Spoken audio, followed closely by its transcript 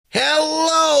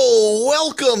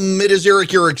Welcome. It is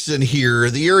Eric Erickson here.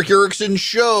 The Eric Erickson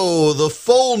Show. The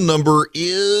phone number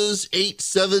is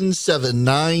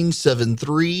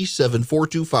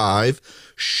 877-973-7425.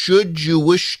 Should you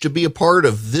wish to be a part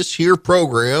of this here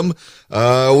program,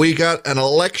 we got an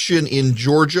election in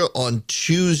Georgia on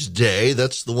Tuesday.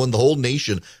 That's the one the whole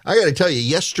nation. I got to tell you,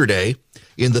 yesterday,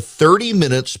 in the 30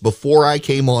 minutes before I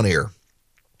came on air,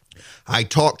 I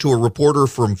talked to a reporter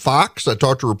from Fox. I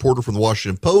talked to a reporter from the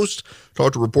Washington Post,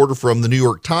 talked to a reporter from the New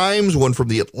York Times, one from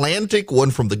the Atlantic, one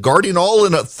from the Guardian, all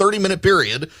in a 30-minute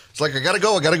period. It's like, I got to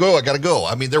go.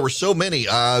 I mean, there were so many.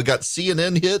 I got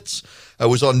CNN hits. I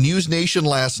was on News Nation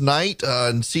last night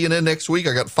and CNN next week.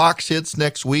 I got Fox hits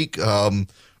next week. The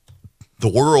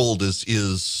world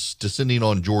is descending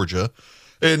on Georgia,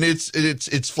 and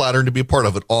it's flattering to be a part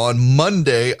of it. On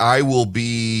Monday, I will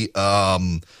be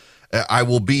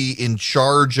in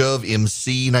charge of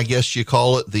emceeing, I guess you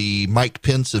call it, the Mike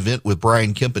Pence event with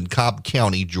Brian Kemp in Cobb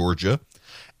County, Georgia.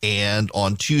 And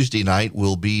on Tuesday night,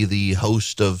 we'll be the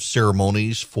host of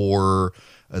ceremonies for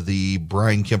the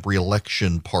Brian Kemp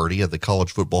re-election party at the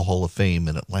College Football Hall of Fame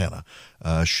in Atlanta.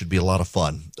 Should be a lot of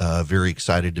fun. Very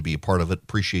excited to be a part of it.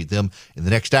 Appreciate them. In the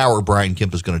next hour, Brian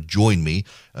Kemp is going to join me.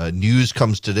 News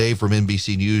comes today from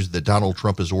NBC News that Donald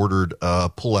Trump has ordered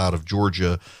pull out of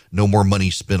Georgia. No more money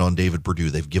spent on David Perdue.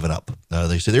 They've given up.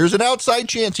 They say there's an outside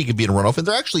chance he could be in a runoff, and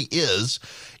there actually is.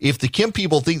 If the Kemp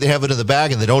people think they have it in the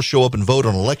bag and they don't show up and vote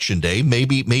on Election Day,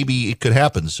 maybe it could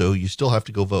happen. So you still have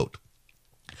to go vote.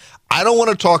 I don't want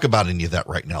to talk about any of that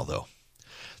right now, though.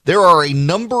 There are a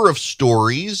number of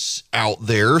stories out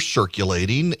there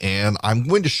circulating, and I'm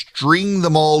going to string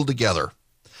them all together.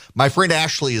 My friend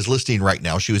Ashley is listening right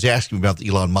now. She was asking me about the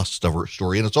Elon Musk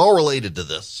story, and it's all related to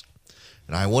this,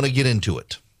 and I want to get into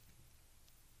it.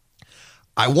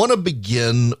 I want to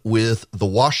begin with the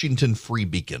Washington Free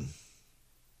Beacon.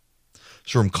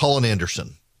 It's from Colin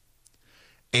Anderson.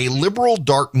 A liberal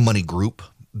dark money group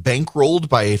bankrolled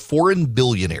by a foreign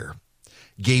billionaire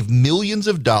gave millions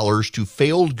of dollars to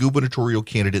failed gubernatorial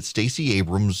candidate Stacey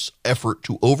Abrams' effort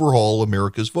to overhaul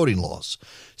America's voting laws.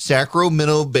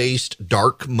 Sacramento-based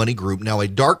dark money group. Now, a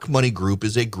dark money group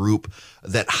is a group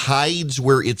that hides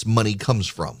where its money comes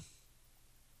from.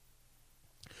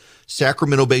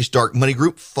 Sacramento-based dark money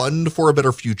group Fund for a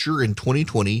Better Future in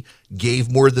 2020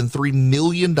 gave more than $3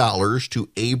 million to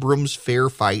Abrams Fair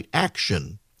Fight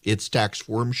Action, its tax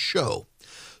forms show.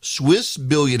 Swiss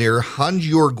billionaire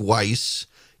Hans-Jörg Weiss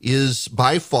is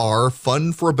by far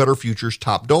Fund for a Better Future's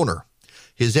top donor.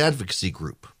 His advocacy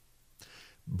group,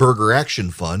 Burger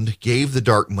Action Fund, gave the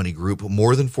dark money group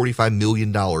more than $45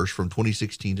 million from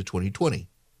 2016 to 2020.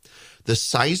 The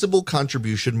sizable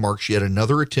contribution marks yet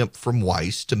another attempt from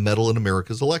Weiss to meddle in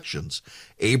America's elections.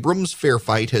 Abrams Fair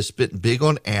Fight has spent big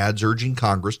on ads urging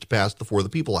Congress to pass the For the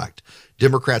People Act,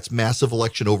 Democrats' massive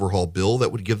election overhaul bill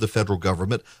that would give the federal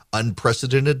government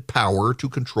unprecedented power to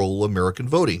control American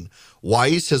voting.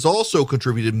 Weiss has also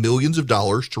contributed millions of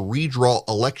dollars to redraw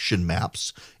election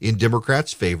maps in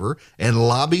Democrats' favor and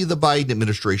lobby the Biden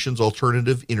administration's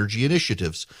alternative energy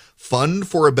initiatives. Fund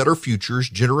for a Better Future's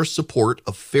generous support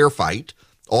of Fair Fight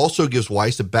also gives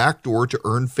Weiss a backdoor to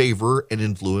earn favor and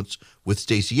influence with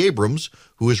Stacey Abrams,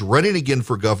 who is running again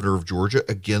for governor of Georgia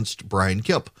against Brian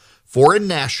Kemp. Foreign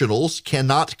nationals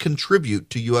cannot contribute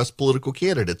to U.S. political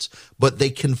candidates, but they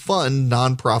can fund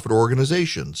nonprofit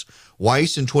organizations.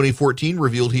 Weiss in 2014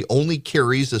 revealed he only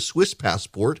carries a Swiss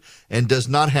passport and does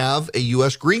not have a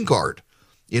U.S. green card.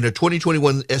 In a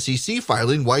 2021 SEC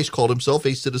filing, Weiss called himself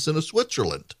a citizen of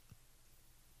Switzerland.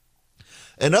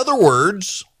 In other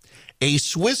words, a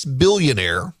Swiss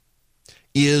billionaire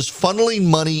is funneling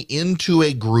money into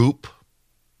a group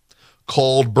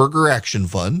called Burger Action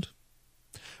Fund.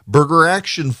 Burger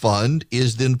Action Fund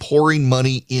is then pouring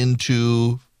money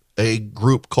into a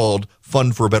group called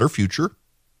Fund for a Better Future.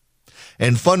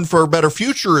 And Fund for a Better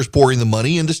Future is pouring the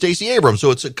money into Stacey Abrams. So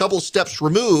it's a couple steps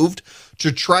removed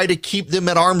to try to keep them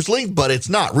at arm's length, but it's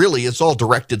not really. It's all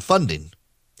directed funding.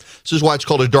 This is why it's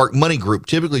called a dark money group.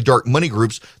 Typically, dark money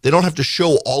groups, they don't have to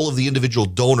show all of the individual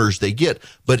donors they get.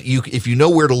 But if you know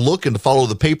where to look and to follow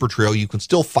the paper trail, you can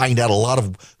still find out a lot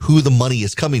of who the money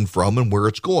is coming from and where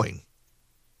it's going.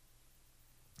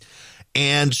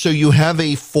 And so you have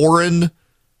a foreign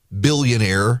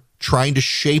billionaire trying to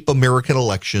shape American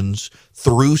elections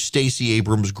through Stacey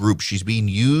Abrams' group. She's being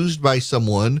used by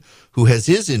someone who has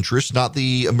his interests, not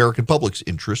the American public's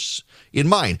interests, in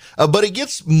mind. But it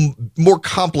gets more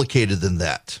complicated than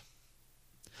that.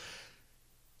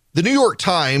 The New York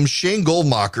Times, Shane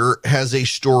Goldmacher, has a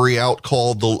story out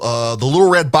called the Little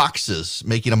Red Boxes,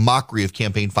 making a mockery of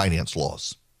campaign finance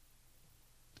laws.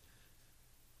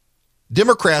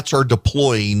 Democrats are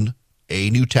deploying a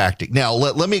new tactic. Now,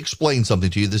 let me explain something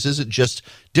to you. This isn't just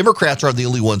Democrats aren't the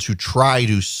only ones who try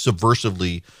to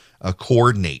subversively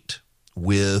coordinate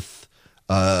with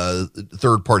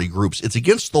third-party groups. It's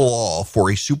against the law for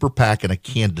a super PAC and a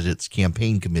candidate's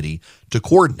campaign committee to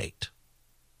coordinate.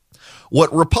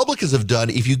 What Republicans have done,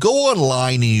 if you go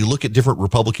online and you look at different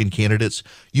Republican candidates,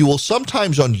 you will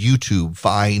sometimes on YouTube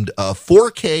find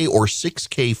 4K or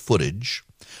 6K footage,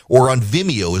 or on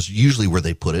Vimeo is usually where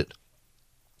they put it,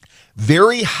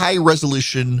 very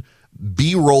high-resolution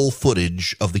B-roll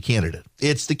footage of the candidate.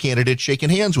 It's the candidate shaking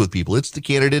hands with people. It's the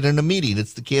candidate in a meeting.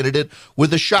 It's the candidate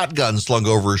with a shotgun slung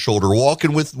over his shoulder,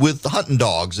 walking with hunting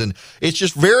dogs. And it's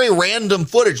just very random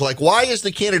footage. Like, why is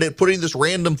the candidate putting this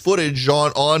random footage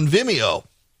on Vimeo?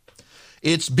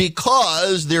 It's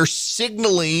because they're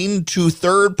signaling to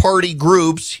third-party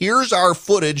groups, here's our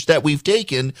footage that we've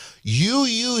taken. You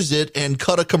use it and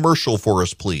cut a commercial for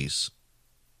us, please.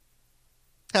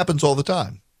 Happens all the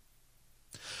time.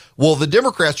 Well, the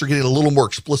Democrats are getting a little more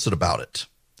explicit about it.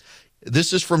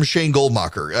 This is from Shane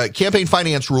Goldmacher. Campaign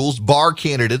finance rules bar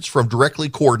candidates from directly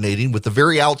coordinating with the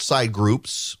very outside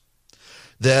groups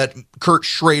that Kurt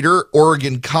Schrader,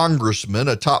 Oregon congressman,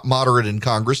 a top moderate in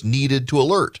Congress, needed to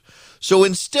alert. So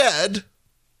instead,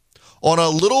 on a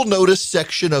little notice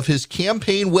section of his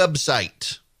campaign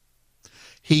website,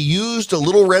 he used a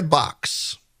little red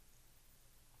box.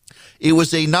 It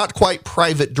was a not quite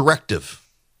private directive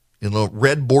in a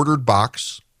red bordered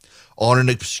box on an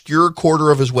obscure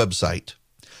corner of his website,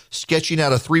 sketching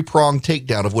out a three-pronged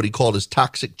takedown of what he called his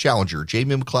toxic challenger,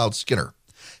 Jamie McLeod Skinner,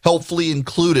 helpfully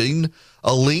including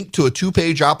a link to a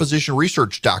 2-page opposition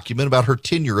research document about her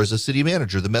tenure as a city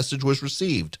manager. The message was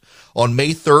received. On May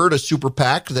 3rd, a super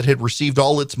PAC that had received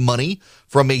all its money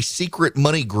from a secret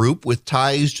money group with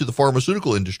ties to the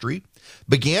pharmaceutical industry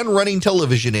began running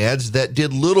television ads that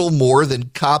did little more than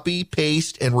copy,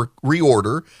 paste, and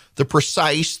reorder the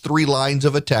precise 3 lines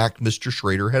of attack Mr.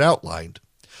 Schrader had outlined.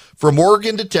 From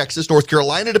Oregon to Texas, North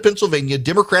Carolina to Pennsylvania,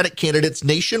 Democratic candidates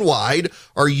nationwide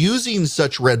are using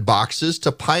such red boxes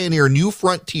to pioneer new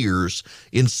frontiers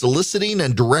in soliciting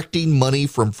and directing money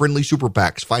from friendly super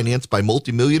PACs financed by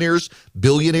multimillionaires,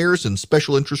 billionaires, and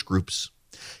special interest groups.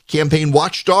 Campaign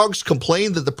watchdogs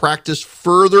complain that the practice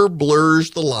further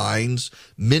blurs the lines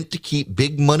meant to keep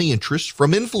big money interests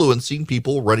from influencing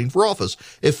people running for office,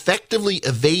 effectively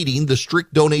evading the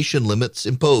strict donation limits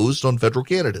imposed on federal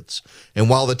candidates. And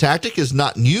while the tactic is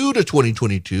not new to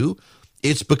 2022,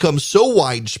 it's become so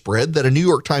widespread that a New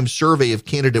York Times survey of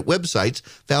candidate websites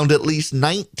found at least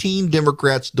 19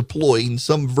 Democrats deploying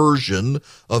some version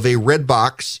of a red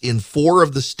box in 4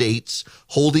 of the states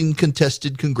holding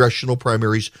contested congressional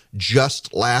primaries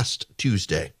just last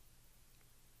Tuesday.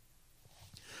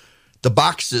 The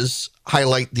boxes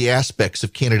highlight the aspects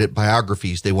of candidate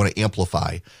biographies they want to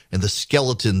amplify and the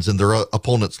skeletons in their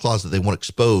opponent's closet they want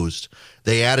exposed.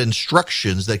 They add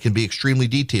instructions that can be extremely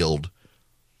detailed.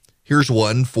 Here's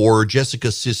one for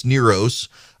Jessica Cisneros,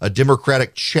 a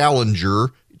Democratic challenger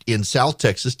in South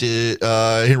Texas to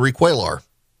Henry Cuellar.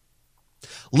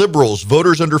 Liberals,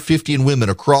 voters under 50 and women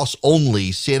across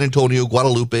only San Antonio,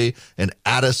 Guadalupe, and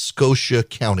Atascosa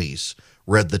counties,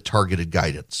 read the targeted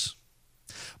guidance.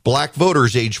 Black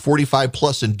voters age 45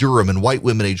 plus in Durham and white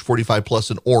women age 45 plus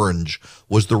in Orange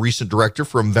was the recent directive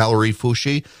from Valerie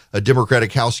Fouché, a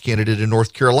Democratic House candidate in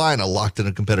North Carolina, locked in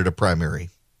a competitive primary.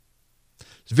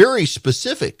 It's very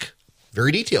specific,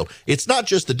 very detailed. It's not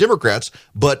just the Democrats,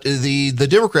 but the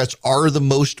Democrats are the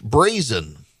most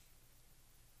brazen.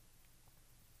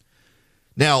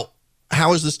 Now,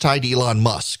 how is this tied to Elon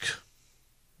Musk?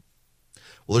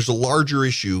 Well, there's a larger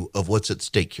issue of what's at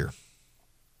stake here.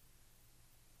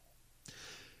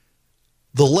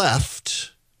 The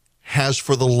left has,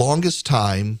 for the longest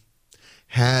time,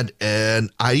 had an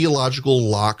ideological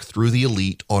lock through the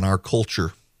elite on our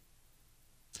culture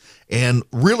and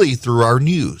really through our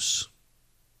news.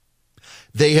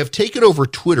 They have taken over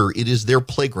Twitter. It is their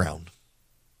playground.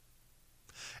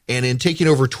 And in taking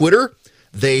over Twitter,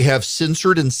 they have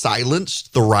censored and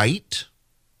silenced the right.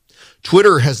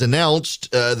 Twitter has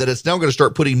announced that it's now going to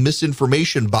start putting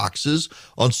misinformation boxes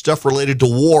on stuff related to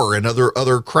war and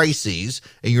other crises,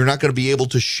 and you're not going to be able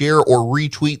to share or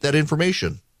retweet that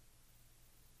information.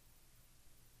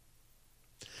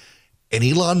 And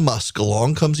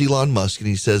along comes Elon Musk, and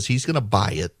he says he's going to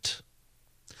buy it.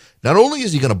 Not only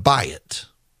is he going to buy it,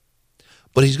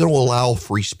 but he's going to allow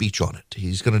free speech on it.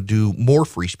 He's going to do more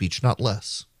free speech, not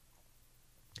less.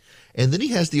 And then he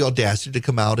has the audacity to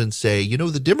come out and say,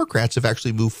 the Democrats have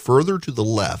actually moved further to the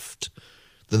left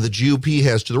than the GOP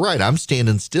has to the right. I'm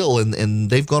standing still, and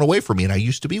they've gone away from me, and I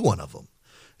used to be one of them.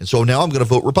 And so now I'm going to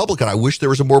vote Republican. I wish there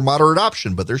was a more moderate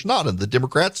option, but there's not. And the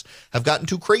Democrats have gotten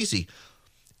too crazy.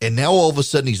 And now all of a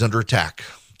sudden he's under attack.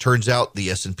 Turns out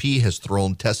the S&P has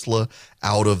thrown Tesla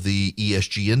out of the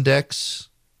ESG index.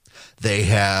 They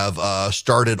have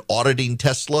started auditing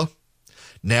Tesla.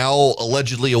 Now,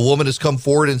 allegedly, a woman has come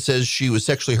forward and says she was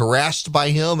sexually harassed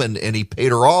by him and he paid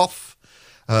her off.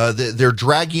 They're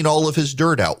dragging all of his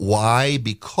dirt out. Why?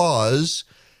 Because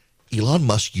Elon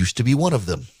Musk used to be one of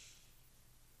them.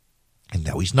 And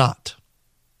now he's not.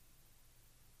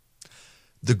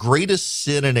 The greatest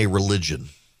sin in a religion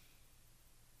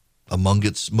among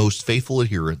its most faithful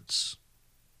adherents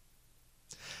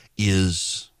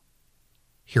is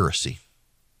heresy,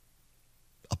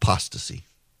 apostasy.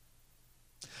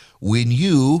 When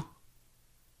you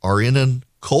are in a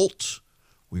cult,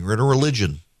 when you're in a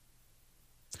religion,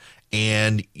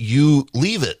 and you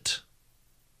leave it,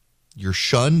 you're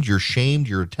shunned, you're shamed,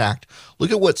 you're attacked.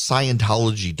 Look at what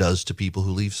Scientology does to people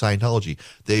who leave Scientology.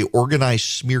 They organize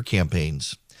smear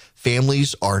campaigns.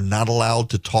 Families are not allowed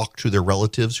to talk to their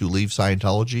relatives who leave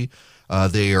Scientology.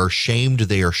 They are shamed,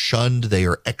 they are shunned, they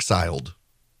are exiled.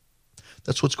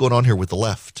 That's what's going on here with the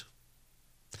left.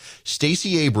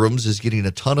 Stacey Abrams is getting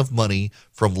a ton of money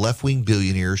from left-wing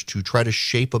billionaires to try to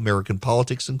shape American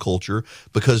politics and culture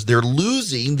because they're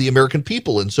losing the American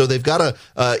people. And so they've got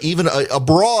to even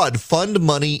abroad fund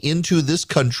money into this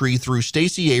country through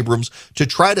Stacey Abrams to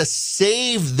try to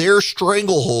save their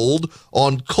stranglehold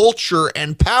on culture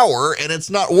and power, and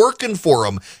it's not working for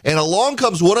them. And along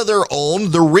comes one of their own,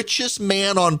 the richest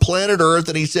man on planet Earth,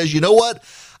 and he says, you know what?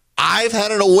 I've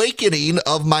had an awakening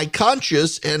of my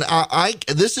conscience, and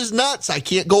this is nuts. I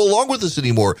can't go along with this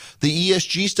anymore. The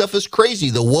ESG stuff is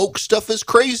crazy. The woke stuff is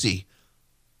crazy.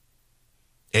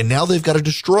 And now they've got to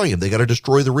destroy him. They got to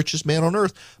destroy the richest man on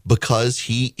earth because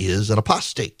he is an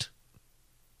apostate.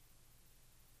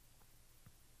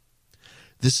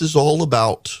 This is all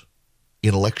about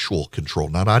intellectual control,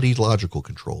 not ideological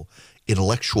control,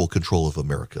 intellectual control of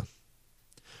America.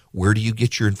 Where do you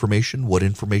get your information? What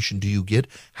information do you get?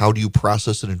 How do you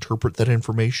process and interpret that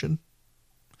information?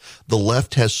 The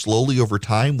left has slowly over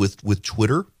time with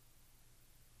Twitter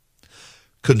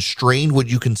constrained what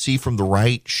you can see from the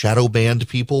right, shadow banned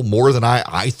people more than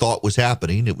I thought was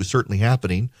happening. It was certainly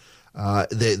happening.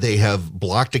 They have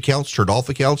blocked accounts, turned off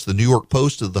accounts. The New York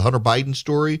Post of the Hunter Biden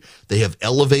story. They have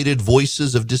elevated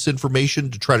voices of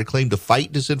disinformation to try to claim to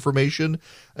fight disinformation.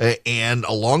 And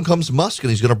along comes Musk, and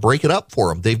he's going to break it up for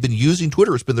them. They've been using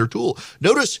Twitter. It's been their tool.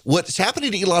 Notice what's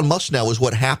happening to Elon Musk now is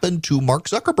what happened to Mark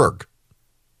Zuckerberg.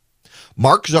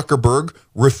 Mark Zuckerberg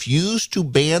refused to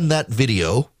ban that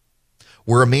video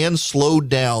where a man slowed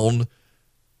down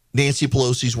Nancy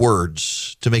Pelosi's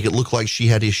words to make it look like she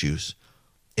had issues.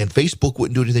 And Facebook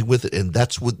wouldn't do anything with it. And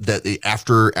that's what that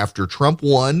after Trump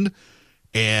won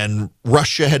and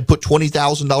Russia had put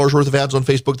 $20,000 worth of ads on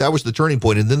Facebook, that was the turning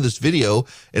point. And then this video,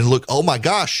 and look, oh my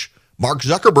gosh, Mark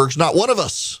Zuckerberg's not one of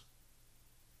us.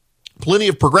 Plenty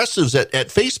of progressives at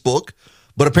Facebook,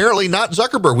 but apparently not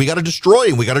Zuckerberg. We got to destroy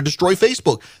him. We got to destroy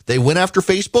Facebook. They went after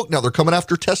Facebook. Now they're coming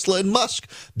after Tesla and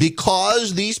Musk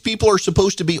because these people are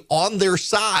supposed to be on their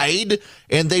side,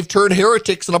 and they've turned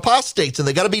heretics and apostates, and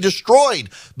they got to be destroyed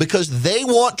because they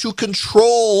want to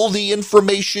control the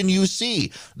information you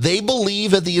see. They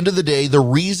believe at the end of the day, the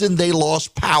reason they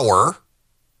lost power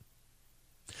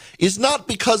is not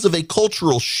because of a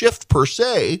cultural shift per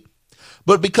se,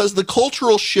 but because the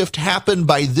cultural shift happened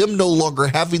by them no longer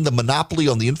having the monopoly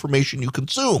on the information you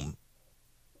consume.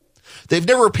 They've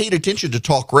never paid attention to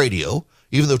talk radio,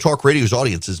 even though talk radio's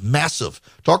audience is massive.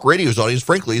 Talk radio's audience,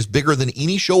 frankly, is bigger than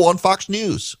any show on Fox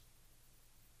News.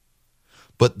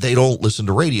 But they don't listen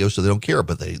to radio, so they don't care.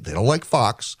 But they don't like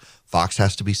Fox. Fox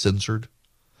has to be censored.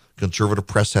 Conservative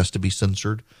press has to be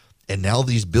censored. And now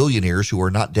these billionaires who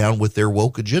are not down with their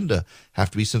woke agenda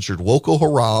have to be censored. Woko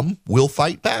Haram will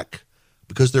fight back,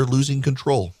 because they're losing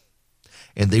control.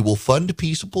 And they will fund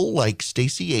people like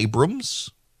Stacey Abrams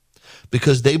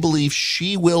because they believe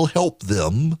she will help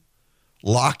them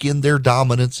lock in their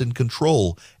dominance and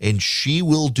control. And she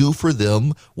will do for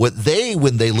them what they,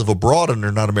 when they live abroad and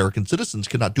are not American citizens,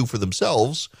 cannot do for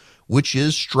themselves, which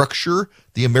is structure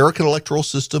the American electoral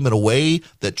system in a way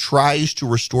that tries to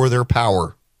restore their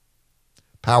power.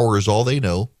 Power is all they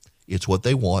know. It's what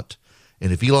they want.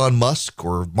 And if Elon Musk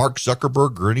or Mark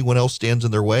Zuckerberg or anyone else stands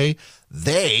in their way,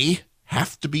 they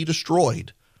have to be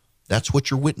destroyed. That's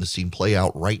what you're witnessing play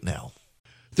out right now.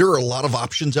 There are a lot of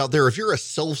options out there. If you're a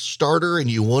self-starter and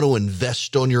you want to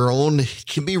invest on your own, it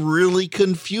can be really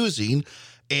confusing.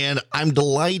 And I'm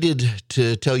delighted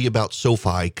to tell you about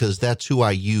SoFi because that's who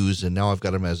I use, and now I've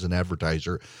got them as an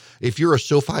advertiser. If you're a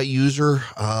SoFi user,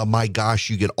 my gosh,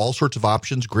 you get all sorts of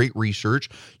options, great research.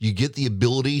 You get the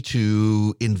ability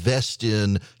to invest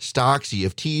in stocks,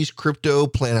 EFTs, crypto,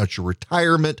 plan out your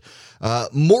retirement.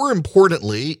 More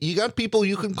importantly, you got people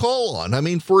you can call on. I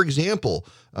mean, for example,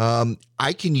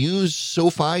 I can use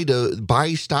SoFi to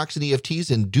buy stocks and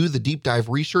EFTs and do the deep dive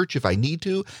research if I need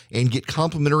to and get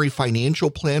complimentary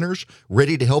financial planners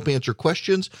ready to help answer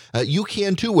questions. You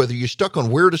can too, whether you're stuck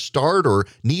on where to start or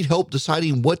need help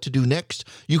deciding what to do next.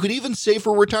 You could even save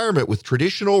for retirement with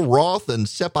traditional Roth and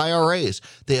SEP IRAs.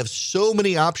 They have so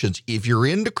many options. If you're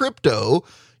into crypto,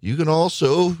 you can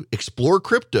also explore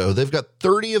crypto. They've got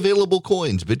 30 available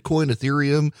coins: Bitcoin,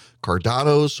 Ethereum,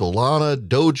 Cardano, Solana,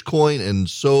 Dogecoin, and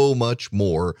so much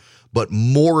more. But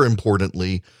more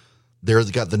importantly,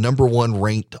 they've got the number one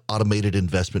ranked automated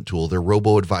investment tool, their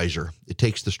robo-advisor. It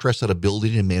takes the stress out of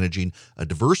building and managing a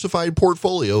diversified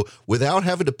portfolio without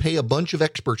having to pay a bunch of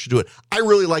experts to do it. I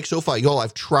really like SoFi. Y'all,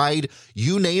 I've tried,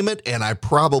 you name it, and I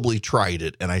probably tried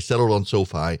it, and I settled on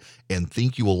SoFi and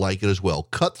think you will like it as well.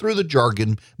 Cut through the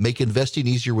jargon, make investing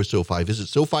easier with SoFi. Visit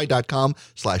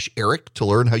SoFi.com/Eric to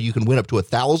learn how you can win up to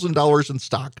 $1,000 in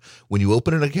stock when you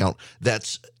open an account.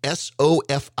 That's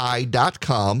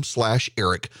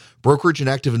SoFi.com/Eric. Brokerage and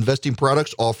active investing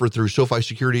products offered through SoFi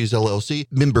Securities LLC,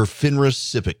 member FINRA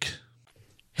SIPC.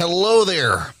 Hello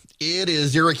there. It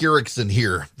is Eric Erickson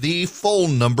here. The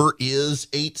phone number is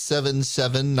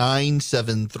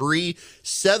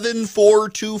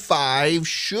 877-973-7425.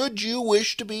 Should you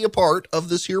wish to be a part of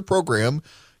this here program,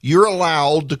 you're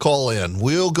allowed to call in.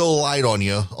 We'll go light on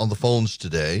you on the phones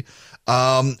today.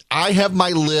 I have my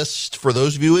list for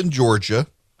those of you in Georgia.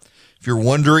 If you're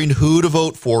wondering who to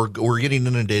vote for, we're getting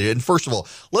inundated. And first of all,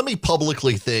 let me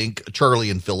publicly thank Charlie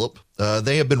and Philip.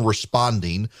 They have been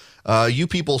responding. You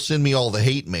people send me all the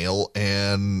hate mail,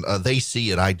 and they see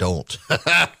it. I don't.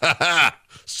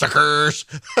 Suckers.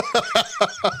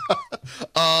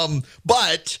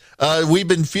 But we've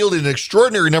been fielding an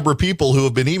extraordinary number of people who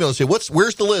have been emailing and say,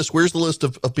 where's the list? Where's the list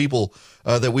of people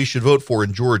that we should vote for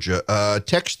in Georgia?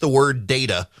 Text the word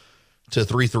data to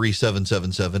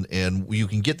 33777, and you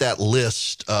can get that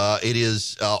list. It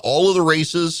is all of the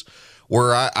races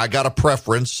where I got a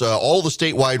preference. All the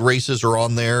statewide races are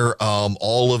on there.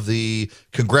 All of the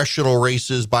congressional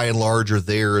races, by and large, are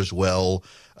there as well.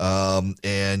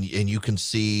 And you can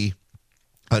see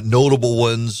notable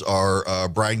ones are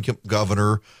Brian Kemp,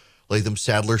 Governor, Latham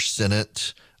Sadler,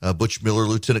 Senate, Butch Miller,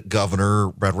 Lieutenant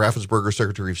Governor, Brad Raffensperger,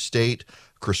 Secretary of State,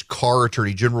 Chris Carr,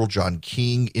 Attorney General, John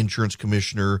King, Insurance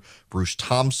Commissioner, Bruce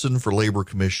Thompson for Labor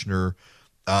Commissioner,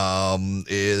 what's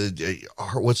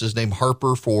his name,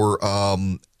 Harper for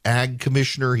Ag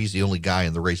Commissioner. He's the only guy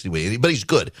in the race anyway, but he's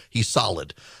good. He's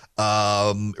solid.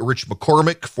 Rich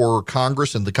McCormick for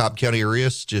Congress in the Cobb County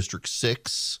area, District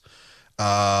 6.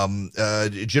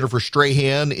 Jennifer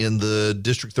Strahan in the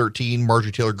District 13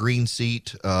 Marjorie Taylor Greene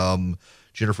seat.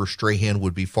 Jennifer Strahan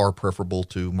would be far preferable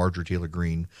to Marjorie Taylor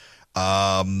Greene.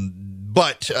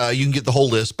 But you can get the whole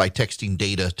list by texting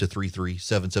data to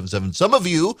 33777. Some of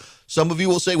you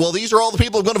will say, well, these are all the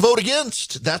people I'm going to vote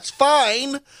against. That's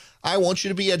fine. I want you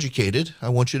to be educated. I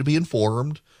want you to be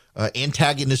informed,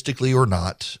 antagonistically or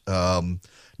not.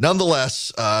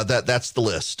 Nonetheless, that's the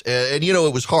list. And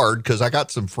it was hard because I got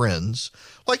some friends,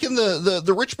 like in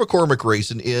the Rich McCormick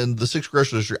race in the 6th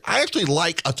Congressional District. I actually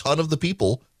like a ton of the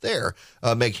people there.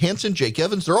 Meg Hansen, Jake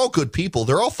Evans, they're all good people.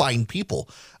 They're all fine people.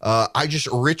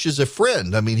 Rich is a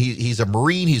friend. I mean, he's a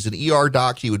Marine. He's an ER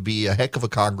doc. He would be a heck of a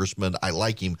congressman. I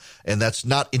like him. And that's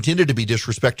not intended to be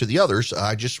disrespect to the others.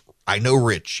 I know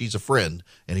Rich. He's a friend,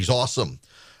 and he's awesome.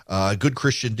 Good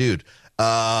Christian dude.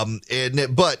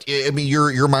 But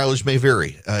your mileage may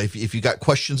vary. If you got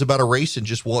questions about a race and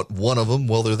just want one of them,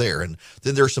 well, they're there. And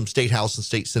then there's some state house and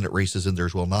state senate races in there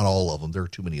as well. Not all of them. There are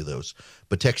too many of those.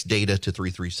 But text data to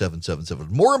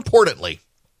 33777. More importantly,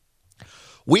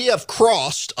 we have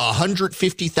crossed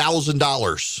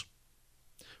 $150,000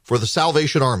 for the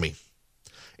Salvation Army.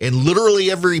 And literally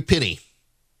every penny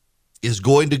is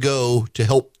going to go to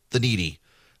help the needy,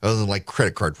 other than like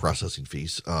credit card processing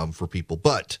fees for people.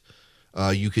 But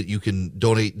you can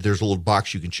donate. There's a little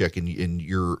box you can check, and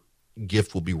your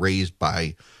gift will be raised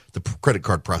by the credit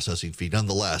card processing fee.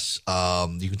 Nonetheless,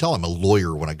 you can tell I'm a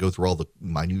lawyer when I go through all the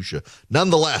minutia.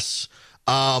 Nonetheless,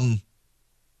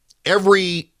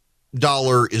 every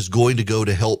dollar is going to go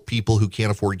to help people who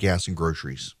can't afford gas and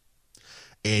groceries.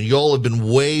 And y'all have been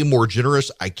way more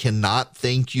generous. I cannot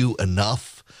thank you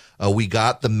enough. We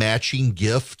got the matching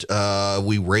gift.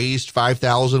 We raised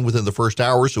 $5,000 within the first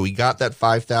hour, so we got that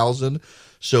 $5,000.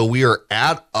 So we are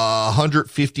at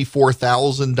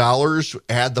 $154,000.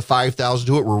 Add the $5,000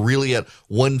 to it. We're really at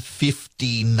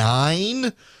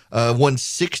 159,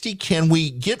 160. Can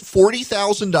we get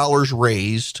 $40,000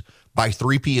 raised by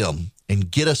 3 p.m.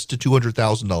 and get us to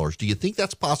 $200,000? Do you think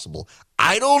that's possible?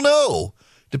 I don't know.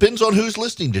 Depends on who's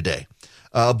listening today.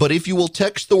 But if you will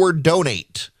text the word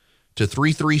donate to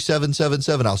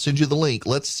 33777, I'll send you the link.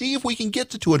 Let's see if we can get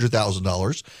to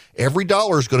 $200,000. Every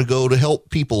dollar is going to go to help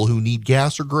people who need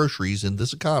gas or groceries in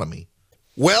this economy.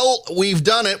 Well, we've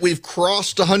done it. We've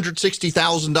crossed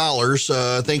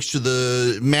 $160,000 thanks to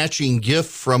the matching gift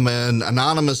from an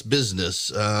anonymous business.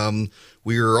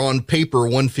 We are on paper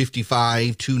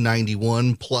 155,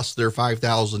 291 plus their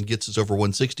 5,000 gets us over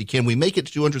 160. Can we make it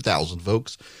to 200,000,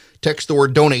 folks? Text the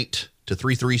word donate to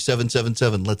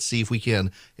 33777. Let's see if we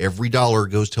can. Every dollar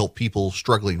goes to help people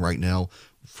struggling right now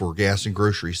for gas and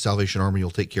groceries. Salvation Army will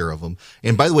take care of them.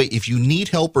 And by the way, if you need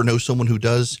help or know someone who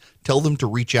does, tell them to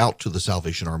reach out to the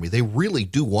Salvation Army. They really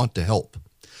do want to help.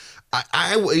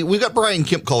 We got Brian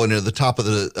Kemp calling in at the top of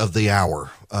the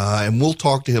hour, and we'll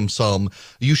talk to him some.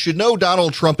 You should know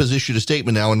Donald Trump has issued a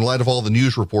statement now in light of all the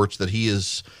news reports that he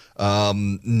is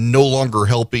no longer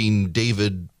helping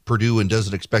David Perdue and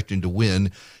doesn't expect him to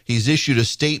win. He's issued a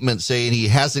statement saying he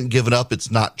hasn't given up. It's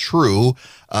not true.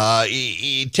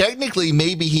 Technically,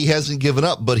 maybe he hasn't given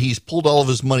up, but he's pulled all of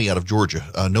his money out of Georgia.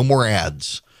 No more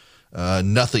ads.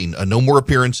 Nothing. No more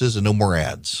appearances and no more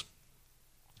ads.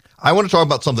 I want to talk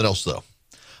about something else, though.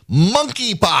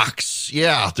 Monkeypox.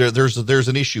 Yeah, there's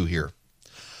an issue here.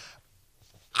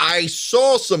 I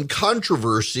saw some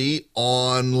controversy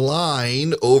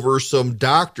online over some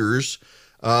doctors.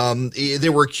 They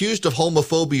were accused of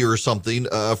homophobia or something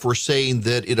for saying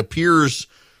that it appears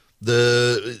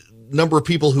the number of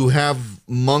people who have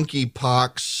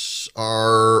monkeypox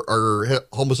are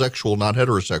homosexual, not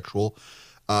heterosexual.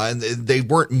 And they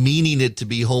weren't meaning it to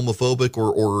be homophobic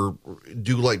or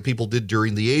do like people did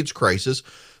during the AIDS crisis,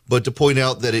 but to point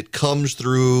out that it comes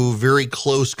through very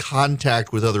close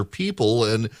contact with other people,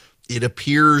 and it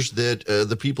appears that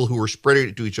the people who are spreading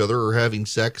it to each other are having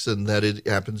sex, and that it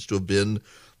happens to have been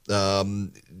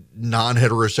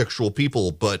non-heterosexual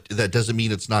people. But that doesn't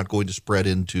mean it's not going to spread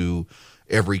into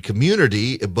every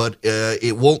community, but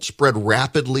it won't spread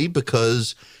rapidly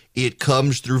because it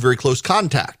comes through very close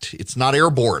contact. It's not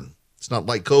airborne. It's not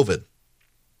like COVID.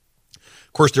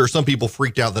 Of course, there are some people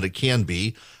freaked out that it can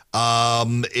be,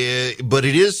 but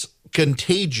it is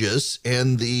contagious,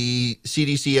 and the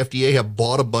CDC, FDA have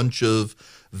bought a bunch of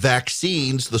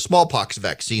vaccines. The smallpox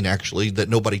vaccine, actually, that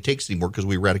nobody takes anymore because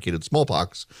we eradicated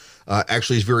smallpox,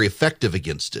 actually is very effective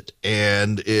against it.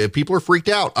 And people are freaked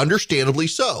out, understandably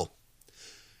so.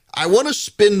 I want to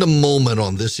spend a moment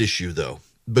on this issue, though,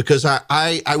 because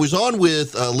I was on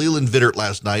with Leland Vittert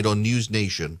last night on News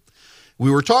Nation. We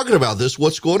were talking about this,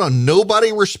 what's going on.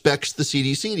 Nobody respects the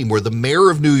CDC anymore. The mayor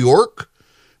of New York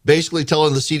basically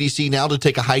telling the CDC now to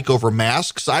take a hike over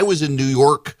masks. I was in New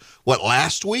York,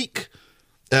 last week?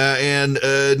 And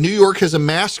New York has a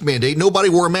mask mandate. Nobody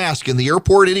wore a mask in the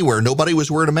airport anywhere. Nobody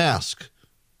was wearing a mask,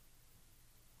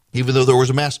 even though there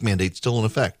was a mask mandate still in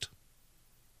effect.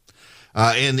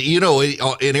 And,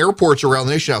 in airports around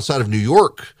the nation outside of New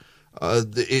York,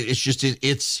 it's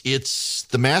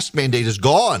the mask mandate is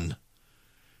gone.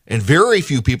 And very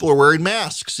few people are wearing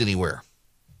masks anywhere.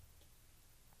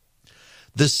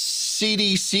 The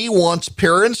CDC wants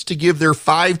parents to give their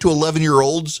 5 to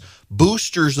 11-year-olds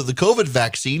boosters of the COVID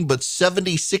vaccine, but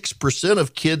 76%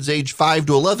 of kids age 5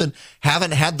 to 11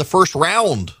 haven't had the first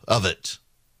round of it.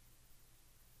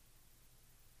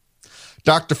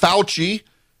 Dr. Fauci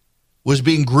was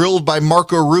being grilled by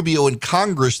Marco Rubio in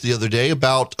Congress the other day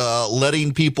about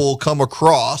letting people come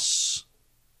across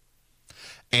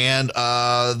and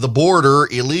the border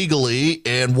illegally,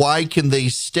 and why can they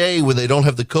stay when they don't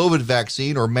have the COVID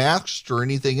vaccine or masks or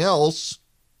anything else.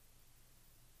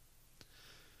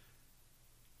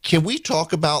 Can we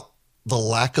talk about the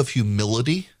lack of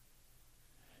humility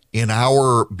in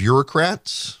our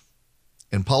bureaucrats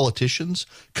and politicians?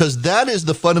 Because that is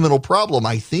the fundamental problem.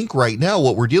 I think right now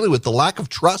what we're dealing with, the lack of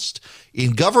trust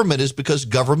in government, is because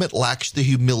government lacks the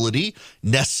humility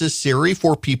necessary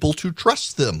for people to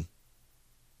trust them.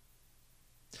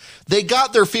 They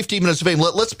got their 15 minutes of fame.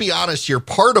 Let's be honest here.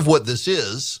 Part of what this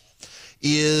is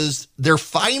they're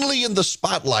finally in the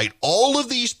spotlight. All of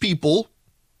these people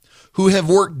who have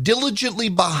worked diligently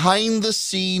behind the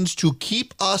scenes to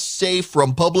keep us safe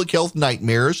from public health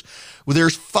nightmares,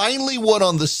 there's finally one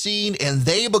on the scene, and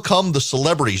they become the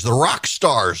celebrities, the rock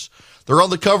stars. They're on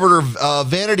the cover of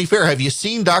Vanity Fair. Have you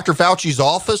seen Dr. Fauci's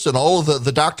office and all of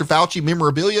the Dr. Fauci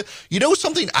memorabilia? You know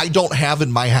something I don't have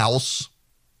in my house?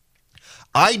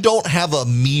 I don't have a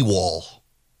me wall.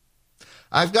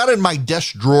 I've got in my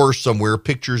desk drawer somewhere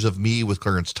pictures of me with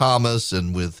Clarence Thomas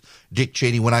and with Dick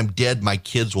Cheney. When I'm dead, my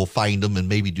kids will find them and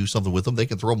maybe do something with them. They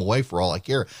can throw them away for all I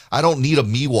care. I don't need a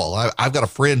me wall. I've got a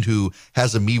friend who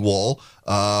has a me wall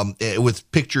with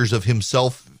pictures of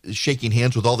himself shaking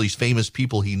hands with all these famous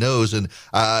people he knows. And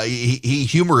he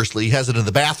humorously has it in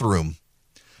the bathroom.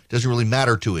 Doesn't really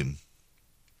matter to him.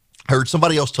 I heard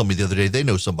somebody else tell me the other day they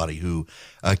know somebody who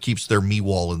keeps their me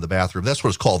wall in the bathroom. That's what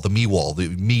it's called, the me wall, the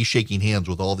me shaking hands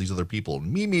with all these other people.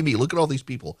 Me, look at all these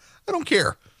people. I don't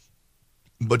care.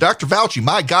 But Dr. Fauci,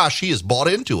 my gosh, he has bought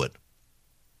into it.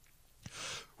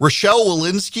 Rochelle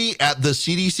Walensky at the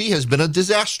CDC has been a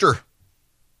disaster.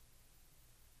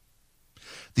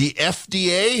 The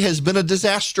FDA has been a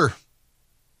disaster.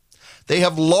 They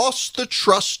have lost the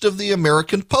trust of the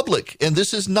American public. And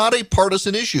this is not a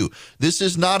partisan issue. This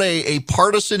is not a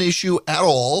partisan issue at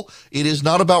all. It is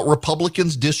not about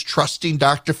Republicans distrusting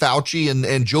Dr. Fauci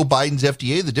and Joe Biden's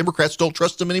FDA. The Democrats don't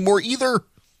trust them anymore either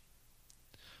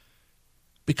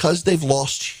because they've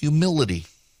lost humility.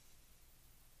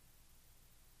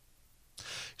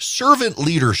 Servant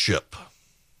leadership.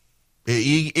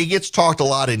 It gets talked a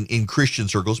lot in Christian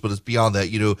circles, but it's beyond that.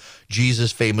 You know,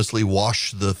 Jesus famously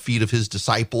washed the feet of his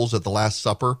disciples at the Last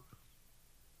Supper.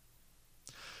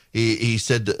 He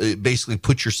said, basically,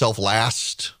 put yourself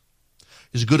last.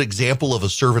 He's a good example of a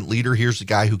servant leader. Here's the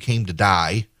guy who came to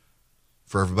die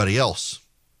for everybody else.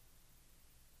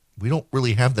 We don't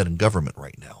really have that in government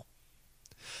right now.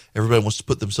 Everybody wants to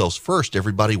put themselves first.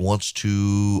 Everybody wants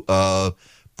to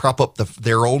prop up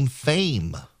their own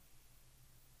fame.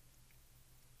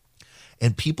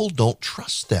 And people don't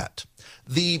trust that.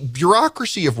 The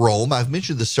bureaucracy of Rome, I've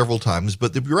mentioned this several times,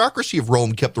 but the bureaucracy of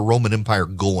Rome kept the Roman Empire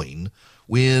going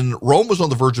when Rome was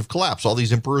on the verge of collapse. All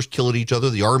these emperors killing each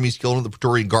other. The armies killing them. The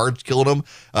Praetorian Guards killing them.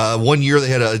 One year they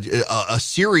had a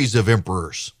series of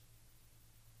emperors.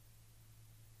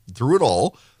 Through it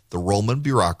all, the Roman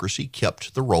bureaucracy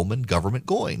kept the Roman government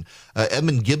going.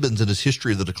 Edmund Gibbons, in his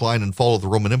History of the Decline and Fall of the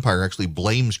Roman Empire, actually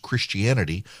blames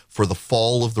Christianity for the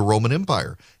fall of the Roman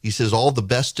Empire. He says all the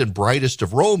best and brightest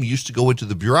of Rome used to go into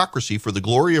the bureaucracy for the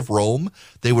glory of Rome.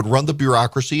 They would run the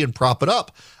bureaucracy and prop it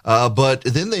up. But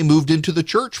then they moved into the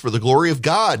church for the glory of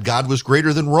God. God was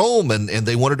greater than Rome, and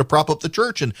they wanted to prop up the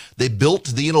church, and they built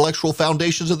the intellectual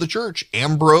foundations of the church.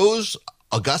 Ambrose,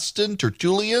 Augustine,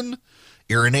 Tertullian,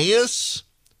 Irenaeus,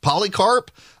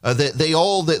 Polycarp, they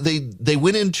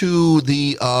went into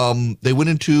the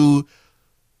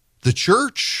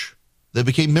church. They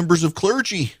became members of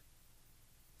clergy,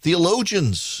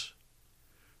 theologians.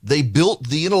 They built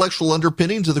the intellectual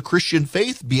underpinnings of the Christian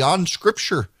faith beyond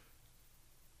Scripture.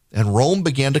 And Rome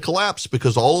began to collapse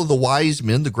because all of the wise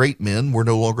men, the great men, were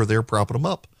no longer there propping them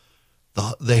up.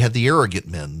 They had the arrogant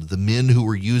men, the men who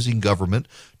were using government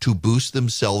to boost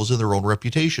themselves and their own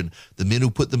reputation, the men who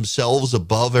put themselves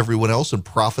above everyone else and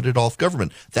profited off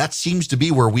government. That seems to be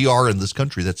where we are in this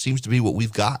country. That seems to be what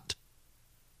we've got.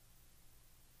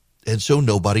 And so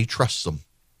nobody trusts them.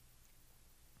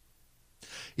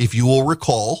 If you will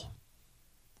recall,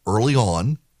 early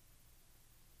on,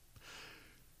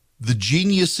 the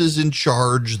geniuses in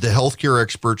charge, the healthcare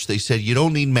experts, they said, you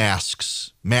don't need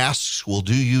masks. Masks will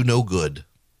do you no good.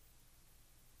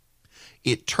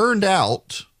 It turned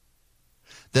out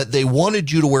that they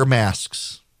wanted you to wear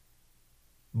masks,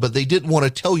 but they didn't want to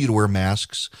tell you to wear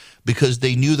masks because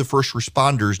they knew the first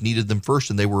responders needed them first,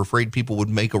 and they were afraid people would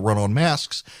make a run on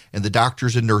masks and the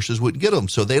doctors and nurses wouldn't get them.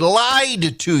 So they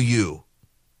lied to you.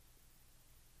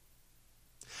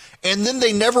 And then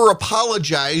they never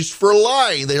apologized for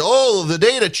lying. The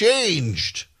data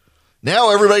changed.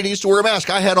 Now everybody needs to wear a mask.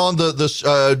 I had on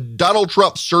the Donald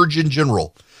Trump Surgeon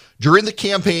General. During the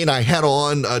campaign, I had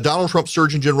on Donald Trump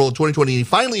Surgeon General in 2020. And he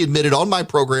finally admitted on my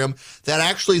program that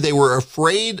actually they were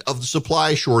afraid of the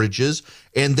supply shortages,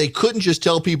 and they couldn't just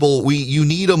tell people, you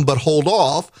need them, but hold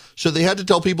off. So they had to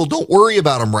tell people, don't worry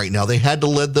about them right now. They had to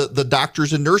let the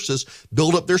doctors and nurses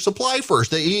build up their supply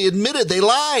first. He admitted they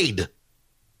lied.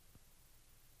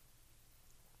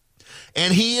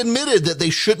 And he admitted that they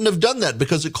shouldn't have done that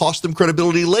because it cost them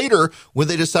credibility later when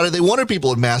they decided they wanted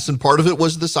people in masks. And part of it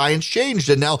was the science changed.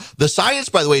 And now the science,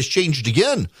 by the way, has changed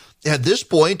again. At this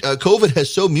point, COVID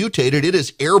has so mutated, it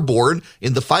is airborne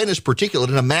in the finest particulate,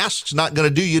 and a mask's not going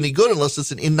to do you any good unless it's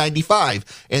an N95.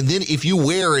 And then if you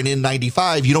wear an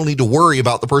N95, you don't need to worry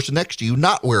about the person next to you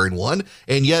not wearing one.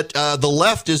 And yet the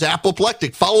left is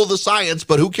apoplectic. Follow the science,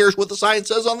 but who cares what the science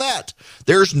says on that?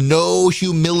 There's no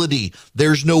humility.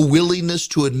 There's no willingness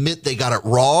to admit they got it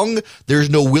wrong. There's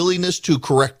no willingness to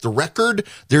correct the record.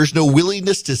 There's no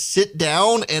willingness to sit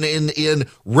down and in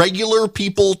regular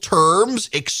people terms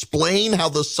explain how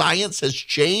the science has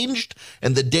changed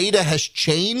and the data has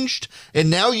changed. And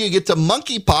now you get to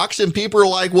monkeypox and people are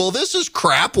like, well, this is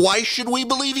crap. Why should we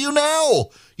believe you now?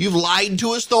 You've lied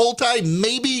to us the whole time.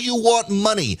 Maybe you want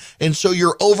money, and so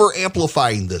you're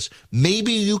over-amplifying this.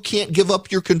 Maybe you can't give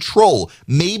up your control.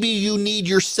 Maybe you need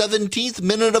your 17th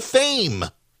minute of fame.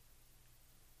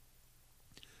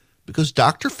 Because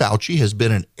Dr. Fauci has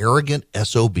been an arrogant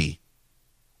SOB.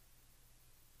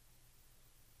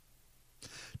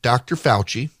 Dr.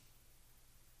 Fauci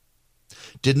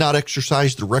did not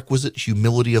exercise the requisite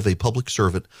humility of a public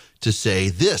servant to say,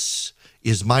 this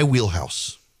is my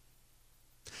wheelhouse,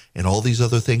 and all these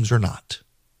other things are not.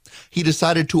 He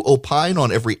decided to opine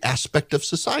on every aspect of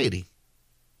society.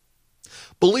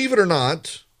 Believe it or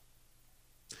not,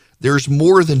 there's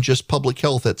more than just public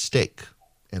health at stake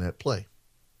and at play.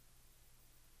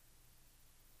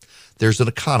 There's an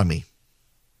economy.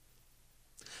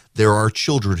 There are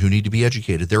children who need to be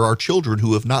educated. There are children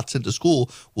who, if not sent to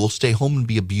school, will stay home and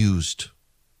be abused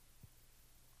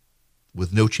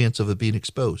with no chance of it being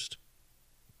exposed.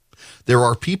 There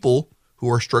are people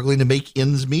who are struggling to make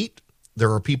ends meet.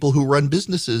 There are people who run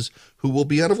businesses who will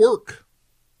be out of work.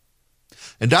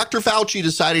 And Dr. Fauci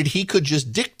decided he could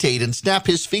just dictate and snap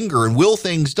his finger and will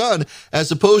things done, as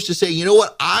opposed to saying, you know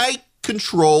what, I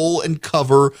control and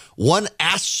cover one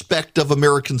aspect of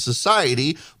American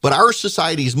society, but our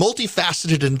society is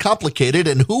multifaceted and complicated,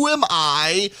 and who am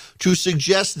I to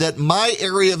suggest that my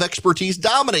area of expertise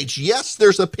dominates? Yes,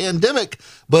 there's a pandemic,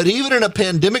 but even in a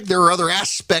pandemic, there are other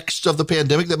aspects of the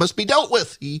pandemic that must be dealt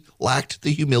with. He lacked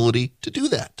the humility to do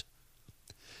that.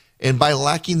 And by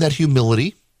lacking that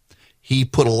humility, he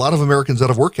put a lot of Americans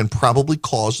out of work and probably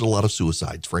caused a lot of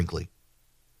suicides, frankly,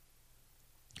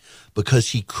 because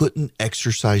he couldn't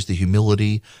exercise the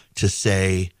humility to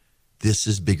say, this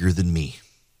is bigger than me.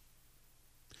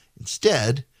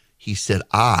 Instead, he said,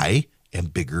 I am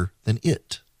bigger than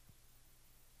it.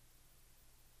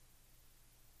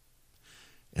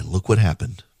 And look what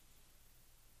happened.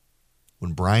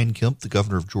 When Brian Kemp, the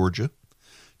governor of Georgia,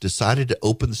 decided to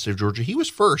open the state of Georgia, he was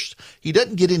first. He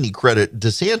doesn't get any credit.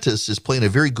 DeSantis is playing a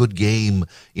very good game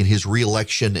in his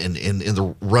reelection and in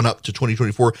the run-up to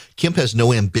 2024. Kemp has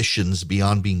no ambitions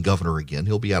beyond being governor again.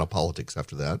 He'll be out of politics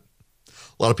after that.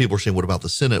 A lot of people are saying, what about the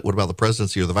Senate? What about the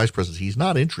presidency or the vice presidency? He's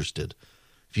not interested.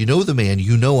 If you know the man,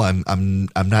 you know I'm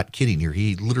not kidding here.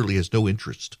 He literally has no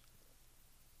interest.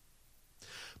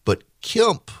 But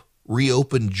Kemp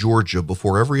reopened Georgia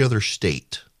before every other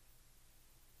state.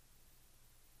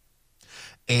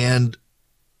 And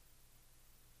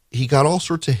he got all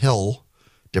sorts of hell.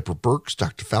 Deborah Birx,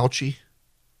 Dr. Fauci,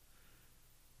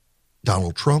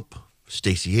 Donald Trump,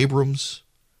 Stacey Abrams,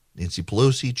 Nancy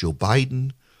Pelosi, Joe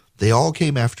Biden. They all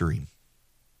came after him.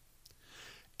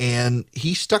 And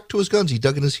he stuck to his guns. He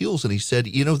dug in his heels and he said,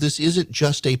 you know, this isn't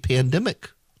just a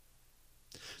pandemic.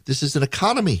 This is an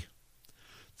economy.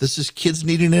 This is kids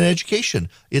needing an education.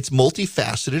 It's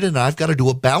multifaceted, and I've got to do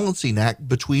a balancing act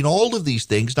between all of these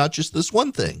things, not just this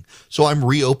one thing. So I'm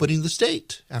reopening the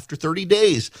state. After 30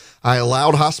 days, I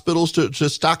allowed hospitals to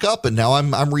stock up, and now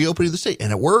I'm reopening the state.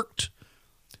 And it worked.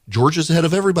 Georgia's ahead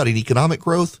of everybody in economic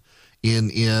growth.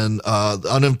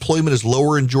 Unemployment is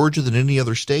lower in Georgia than any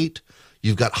other state.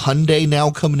 You've got Hyundai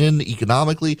now coming in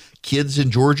economically. Kids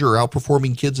in Georgia are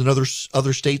outperforming kids in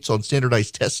other states on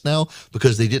standardized tests now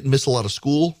because they didn't miss a lot of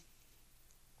school.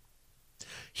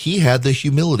 He had the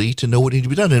humility to know what needed to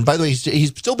be done. And by the way, he's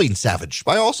still being savaged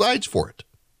by all sides for it.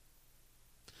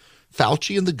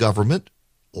 Fauci and the government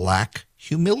lack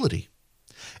humility,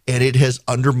 and it has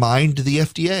undermined the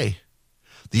FDA.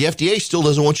 The FDA still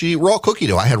doesn't want you to eat raw cookie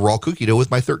dough. I had raw cookie dough with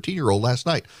my 13-year-old last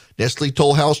night. Nestle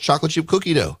Toll House chocolate chip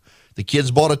cookie dough. The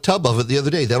kids bought a tub of it the other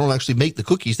day. They don't actually make the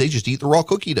cookies. They just eat the raw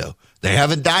cookie dough. They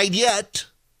haven't died yet.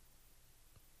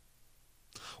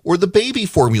 Or the baby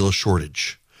formula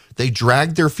shortage. They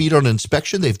dragged their feet on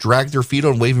inspection. They've dragged their feet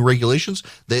on waiving regulations.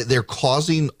 They're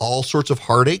causing all sorts of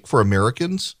heartache for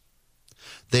Americans.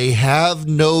 They have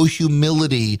no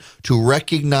humility to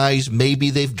recognize maybe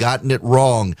they've gotten it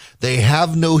wrong. They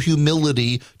have no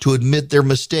humility to admit their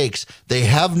mistakes. They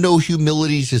have no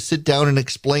humility to sit down and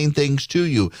explain things to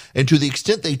you. And to the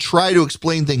extent they try to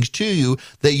explain things to you,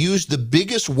 they use the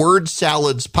biggest word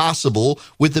salads possible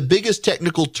with the biggest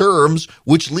technical terms,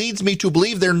 which leads me to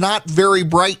believe they're not very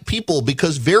bright people,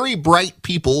 because very bright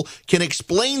people can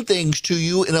explain things to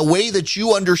you in a way that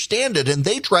you understand it, and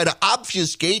they try to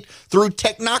obfuscate through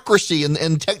technocracy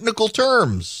and technical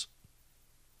terms.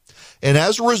 And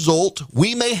as a result,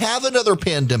 we may have another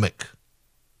pandemic.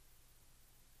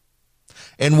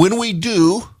 And when we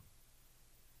do,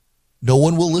 no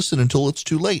one will listen until it's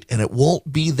too late, and it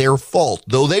won't be their fault.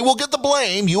 Though they will get the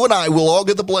blame, you and I will all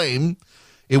get the blame,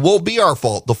 it won't be our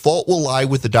fault. The fault will lie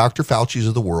with the Dr. Fauci's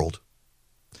of the world,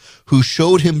 who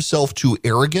showed himself too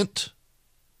arrogant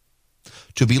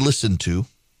to be listened to,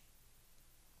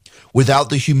 without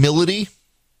the humility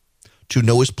to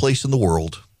know his place in the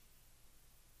world.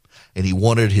 And he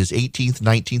wanted his 18th,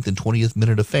 19th, and 20th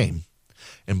minute of fame.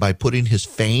 And by putting his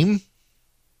fame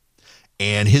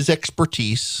and his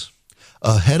expertise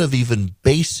ahead of even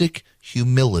basic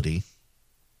humility,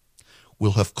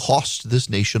 will have cost this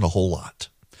nation a whole lot.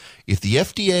 If the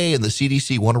FDA and the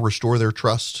CDC want to restore their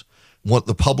trust, want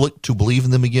the public to believe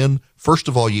in them again, first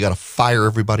of all, you got to fire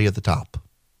everybody at the top.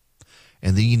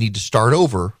 And then you need to start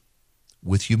over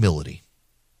with humility.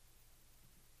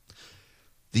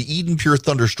 The Eden Pure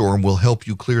Thunderstorm will help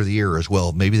you clear the air as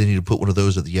well. Maybe they need to put one of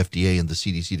those at the FDA and the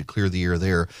CDC to clear the air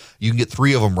there. You can get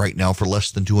 3 of them right now for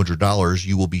less than $200.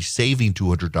 You will be saving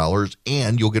 $200,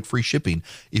 and you'll get free shipping.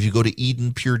 If you go to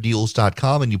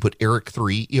EdenPureDeals.com and you put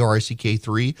Eric3,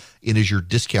 ERICK3, in as your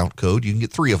discount code, you can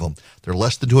get 3 of them. They're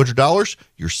less than $200.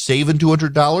 You're saving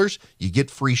 $200. You get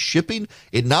free shipping.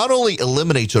 It not only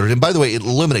eliminates odors, and by the way, it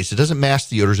doesn't mask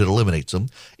the odors, it eliminates them.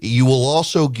 You will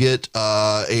also get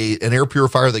an air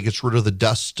purifier that gets rid of the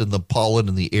dust and the pollen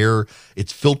in the air.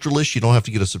 It's filterless. You don't have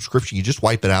to get a subscription. You just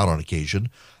wipe it out on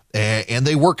occasion. And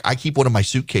they work. I keep one in my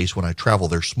suitcase when I travel.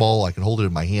 They're small. I can hold it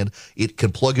in my hand. It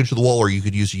can plug into the wall, or you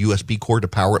could use a USB cord to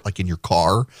power it like in your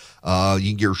car. You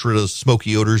can get rid of the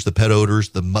smoky odors, the pet odors,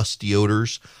 the musty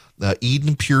odors.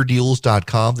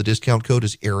 EdenPureDeals.com. The discount code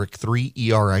is Eric3,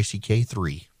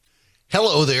 ERICK3.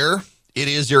 Hello there. It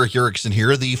is Eric Erickson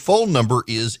here. The phone number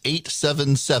is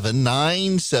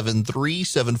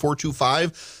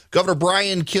 877-973-7425. Governor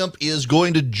Brian Kemp is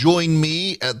going to join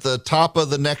me at the top of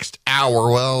the next hour,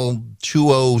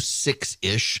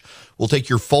 2:06-ish. We'll take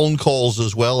your phone calls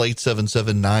as well,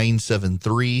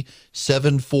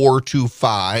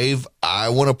 877-973-7425. I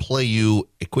want to play you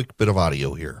a quick bit of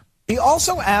audio here. He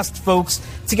also asked folks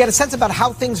to get a sense about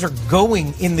how things are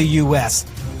going in the U.S.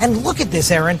 And look at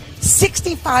this, Aaron.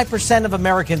 65% of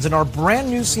Americans in our brand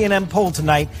new CNN poll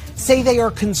tonight say they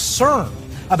are concerned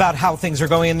about how things are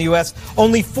going in the U.S.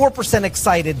 Only 4%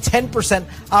 excited, 10%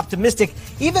 optimistic.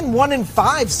 Even 1 in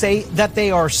 5 say that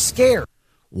they are scared.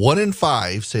 1 in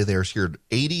 5 say they are scared.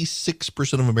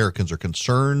 86% of Americans are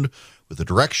concerned with the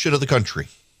direction of the country.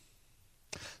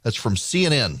 That's from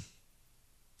CNN.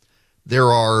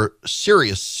 There are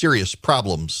serious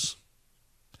problems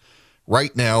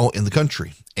right now in the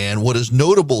country. And what is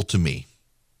notable to me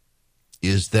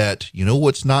is that, you know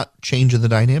what's not changing the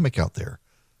dynamic out there?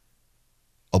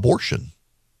 Abortion.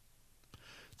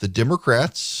 The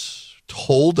Democrats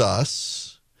told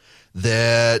us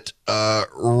that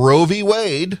Roe v.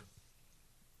 Wade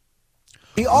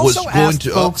was going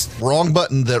to, wrong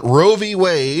button, that Roe v.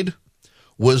 Wade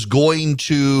was going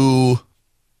to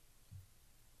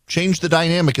change the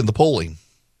dynamic in the polling,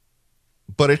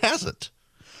 but it hasn't.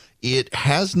 It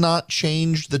has not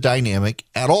changed the dynamic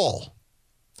at all.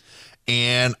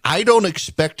 And I don't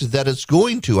expect that it's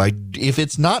going to. If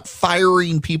it's not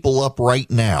firing people up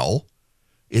right now,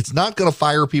 it's not going to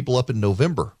fire people up in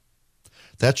November.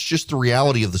 That's just the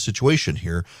reality of the situation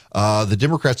here. The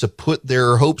Democrats have put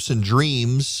their hopes and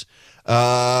dreams in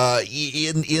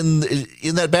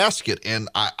that basket, and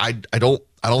I don't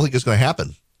think it's going to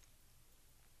happen.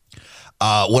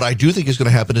 What I do think is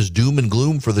going to happen is doom and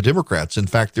gloom for the Democrats. In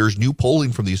fact, there's new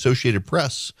polling from the Associated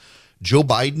Press. Joe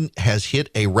Biden has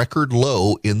hit a record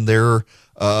low in their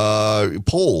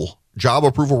poll job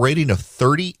approval rating of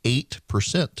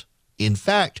 38%. In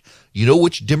fact, you know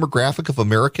which demographic of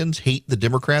Americans hate the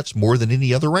Democrats more than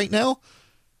any other right now?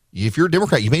 If you're a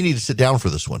Democrat, you may need to sit down for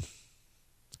this one.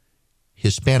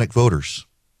 Hispanic voters.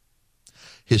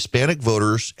 Hispanic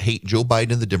voters hate Joe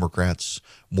Biden and the Democrats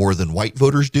more than white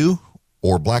voters do,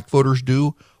 or black voters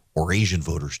do, or Asian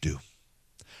voters do.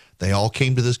 They all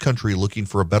came to this country looking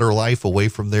for a better life away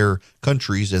from their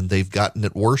countries, and they've gotten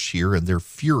it worse here, and they're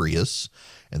furious,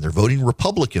 and they're voting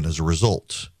Republican as a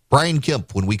result. Brian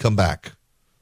Kemp when we come back.